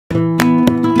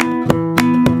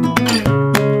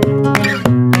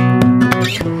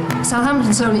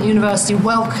University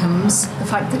welcomes the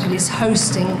fact that it is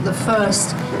hosting the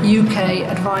first UK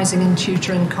Advising and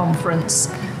Tutoring Conference,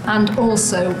 and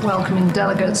also welcoming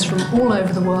delegates from all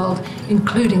over the world,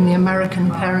 including the American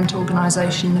parent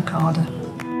organisation UKAT.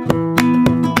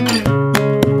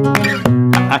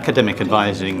 Academic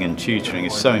advising and tutoring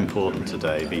is so important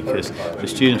today because the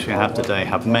students we have today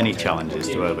have many challenges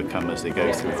to overcome as they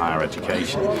go through higher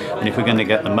education, and if we're going to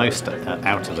get the most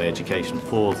out of the education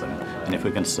for them, and if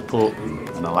we're going to support them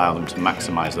and allow them to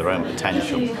maximise their own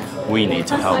potential, we need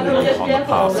to help them on the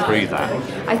path through that.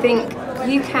 I think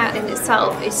UKAT in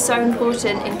itself is so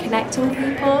important in connecting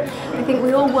people. I think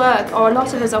we all work, or a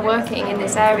lot of us are working in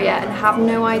this area and have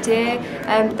no idea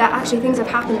that actually things have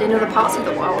happened in other parts of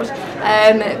the world,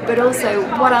 but also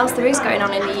what else there is going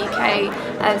on in the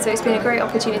UK. So it's been a great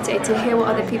opportunity to hear what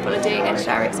other people are doing and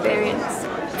share experience.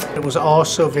 It was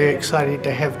also very exciting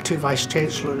to have two vice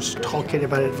chancellors talking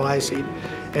about advising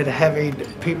and having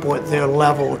people at their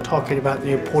level talking about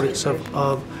the importance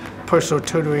of personal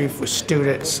tutoring for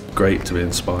students. Great to be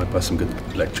inspired by some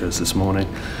good lecturers this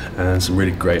morning and some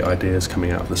really great ideas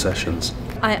coming out of the sessions.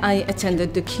 I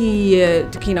attended the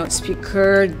keynote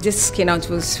speaker. This keynote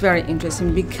was very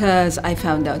interesting because I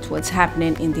found out what's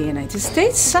happening in the United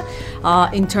States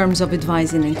in terms of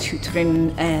advising and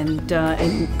tutoring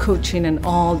and coaching and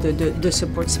all the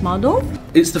supports model.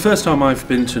 It's the first time I've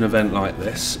been to an event like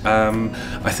this.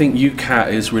 I think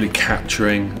UKAT is really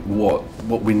capturing what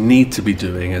we need to be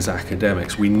doing as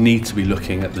academics. We need to be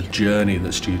looking at the journey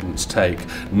that students take,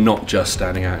 not just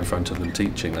standing out in front of them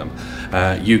teaching them.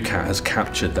 UKAT has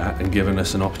captured that and given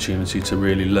us an opportunity to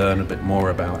really learn a bit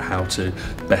more about how to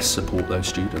best support those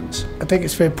students. I think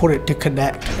it's very important to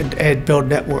connect and build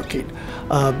networking.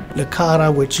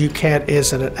 UKAT, which UKAT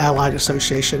is an allied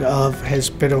association of, has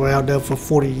been around now for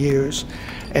 40 years,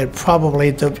 and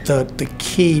probably the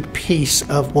key piece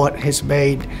of what has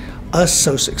made us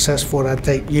so successful, and I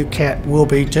think UKAT will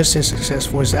be just as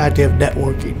successful, is the idea of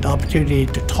networking, the opportunity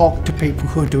to talk to people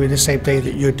who are doing the same thing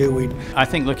that you're doing. I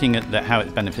think looking at how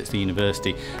it benefits the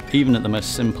university, even at the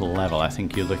most simple level, I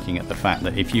think you're looking at the fact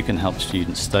that if you can help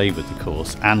students stay with the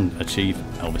course and achieve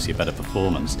obviously a better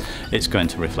performance, it's going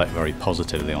to reflect very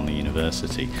positively on the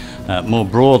university. More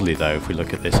broadly though, if we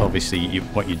look at this, obviously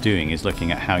what you're doing is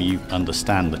looking at how you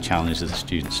understand the challenges the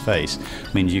students face.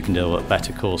 It means you can develop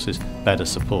better courses, better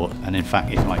support, and in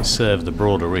fact it might serve the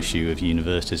broader issue of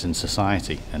universities and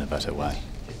society in a better way.